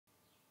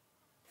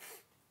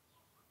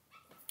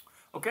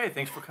Okay,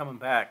 thanks for coming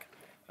back.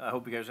 I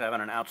hope you guys are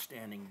having an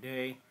outstanding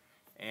day.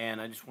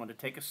 And I just wanted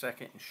to take a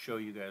second and show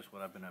you guys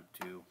what I've been up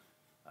to.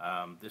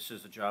 This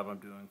is a job I'm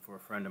doing for a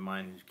friend of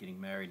mine who's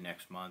getting married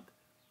next month.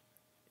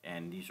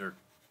 And these are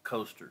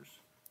coasters.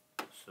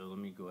 So let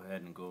me go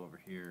ahead and go over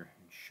here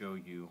and show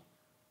you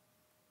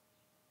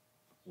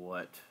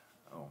what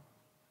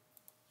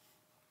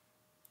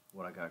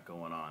I got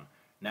going on.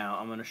 Now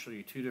I'm going to show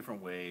you two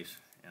different ways,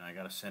 and I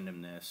got to send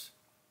him this,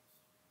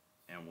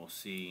 and we'll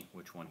see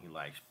which one he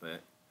likes.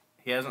 But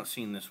he hasn't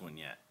seen this one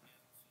yet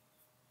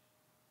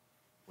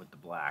with the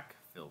black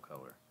fill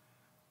color.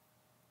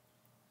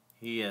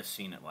 He has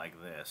seen it like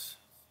this,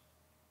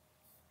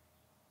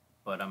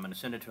 but I'm going to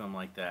send it to him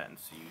like that and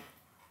see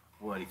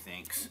what he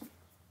thinks.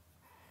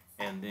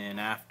 And then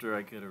after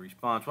I get a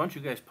response, why don't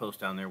you guys post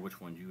down there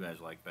which ones you guys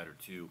like better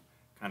too,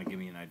 kind of give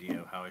me an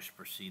idea of how I should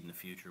proceed in the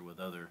future with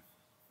other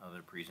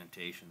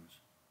presentations.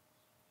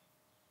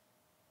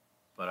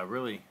 But I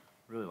really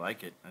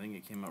like it. I think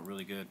it came out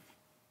really good.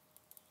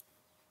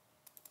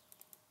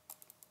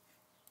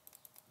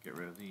 Get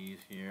rid of these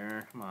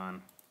here. Come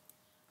on.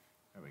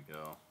 There we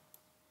go.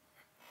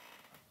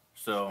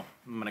 So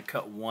I'm going to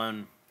cut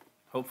one,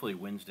 hopefully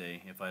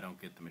Wednesday, if I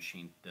don't get the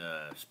machine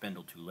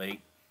spindle too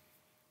late.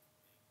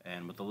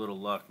 And with a little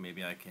luck,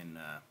 maybe I can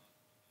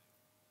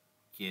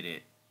get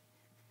it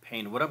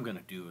painted. What I'm going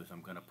to do is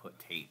I'm going to put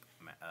tape,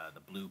 the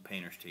blue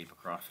painter's tape,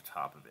 across the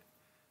top of it.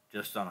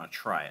 Just on a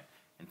try it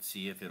and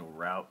see if it'll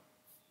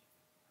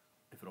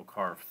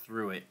carve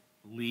through it,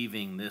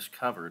 leaving this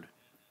covered,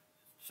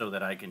 so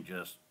that I can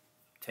just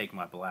take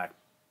my black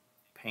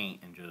paint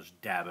and just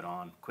dab it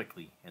on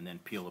quickly and then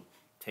peel the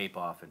tape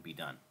off and be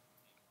done.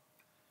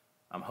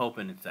 I'm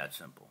hoping it's that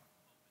simple,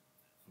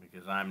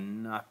 because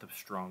I'm not the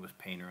strongest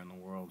painter in the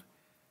world,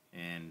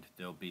 and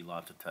there'll be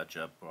lots of touch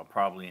up. I'll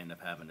probably end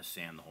up having to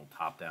sand the whole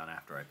top down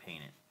after I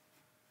paint it.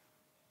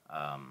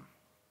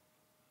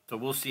 So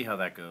we'll see how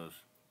that goes.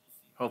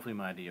 Hopefully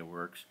my idea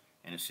works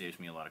and it saves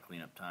me a lot of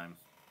cleanup time.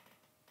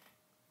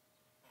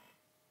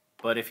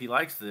 But if he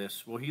likes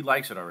this, well, he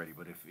likes it already,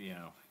 but if, you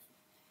know,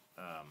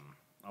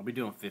 I'll be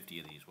doing 50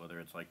 of these, whether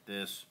it's like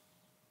this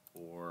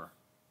or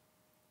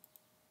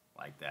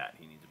like that.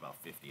 He needs about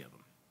 50 of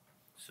them.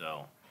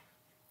 So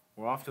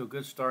we're off to a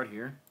good start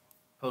here.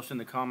 Post in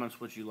the comments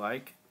what you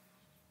like.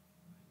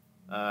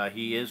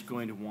 He is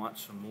going to want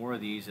some more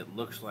of these, it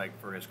looks like,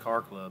 for his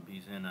car club.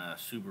 He's in a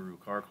Subaru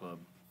car club,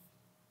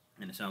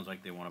 and it sounds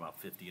like they want about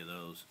 50 of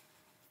those.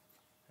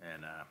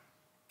 And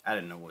I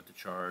didn't know what to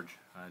charge.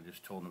 I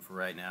just told him for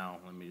right now,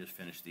 let me just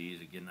finish these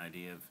and get an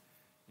idea of,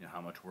 you know,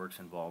 how much work's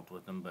involved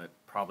with them, but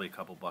probably a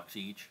couple bucks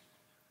each.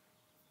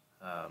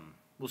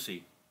 We'll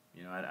see.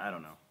 You know, I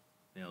don't know.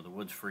 You know, the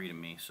wood's free to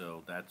me,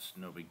 so that's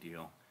no big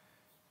deal.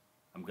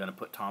 I'm going to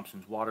put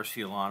Thompson's water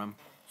seal on them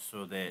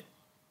so that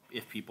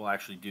if people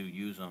actually do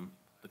use them,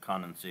 the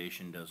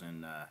condensation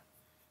doesn't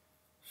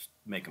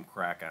make them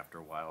crack after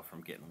a while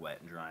from getting wet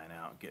and drying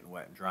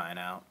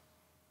out,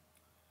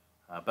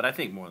 but I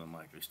think more than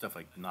likely, stuff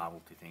like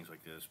novelty things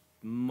like this,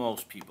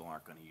 most people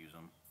aren't going to use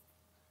them.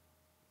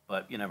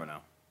 But you never know.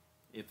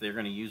 If they're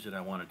going to use it,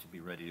 I want it to be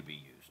ready to be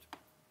used.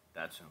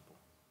 That simple.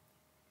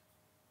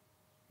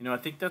 You know, I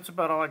think that's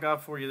about all I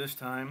got for you this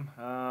time.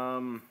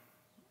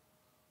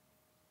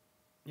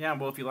 Yeah,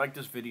 well, if you like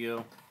this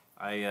video,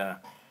 I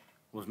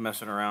was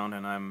messing around,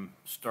 and I'm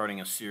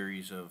starting a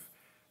series of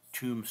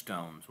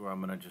tombstones where I'm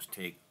going to just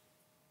take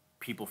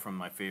people from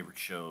my favorite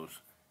shows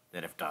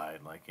that have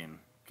died, like in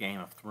Game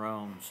of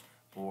Thrones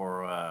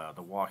or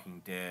The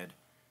Walking Dead,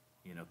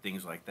 you know,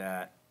 things like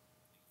that.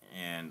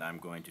 And I'm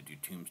going to do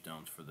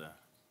tombstones for the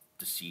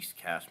deceased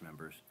cast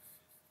members.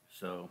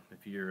 So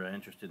if you're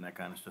interested in that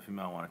kind of stuff, you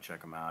might want to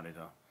check them out.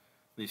 It'll at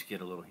least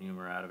get a little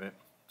humor out of it.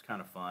 It's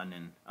kind of fun,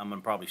 and I'm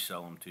going to probably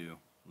sell them too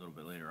a little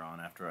bit later on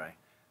after I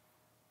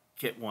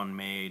get one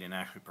made and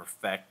actually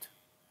perfect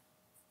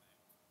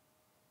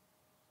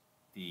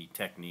the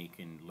technique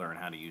and learn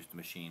how to use the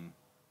machine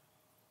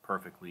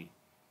perfectly.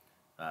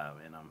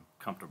 And I'm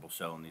comfortable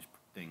selling these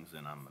things,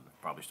 and I'm going to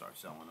probably start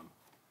selling them.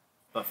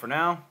 But for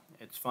now,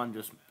 it's fun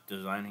just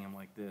designing them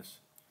like this.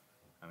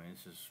 I mean,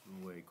 this is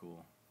way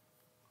cool.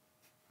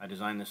 I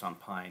designed this on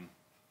pine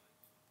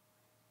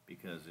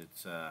because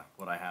it's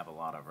what I have a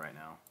lot of right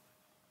now.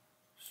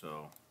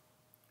 So,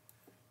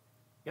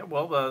 yeah,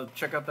 well,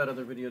 check out that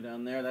other video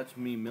down there. That's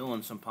me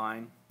milling some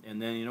pine.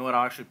 And then, you know what,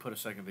 I'll actually put a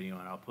second video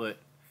on. I'll put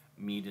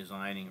me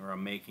designing, or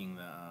I'm making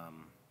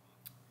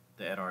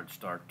the Edard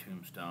Stark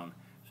tombstone.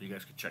 So you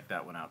guys can check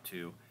that one out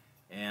too.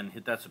 And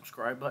hit that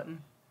subscribe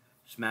button.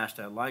 Smash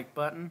that like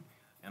button,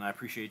 and I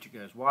appreciate you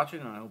guys watching,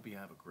 and I hope you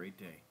have a great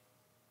day.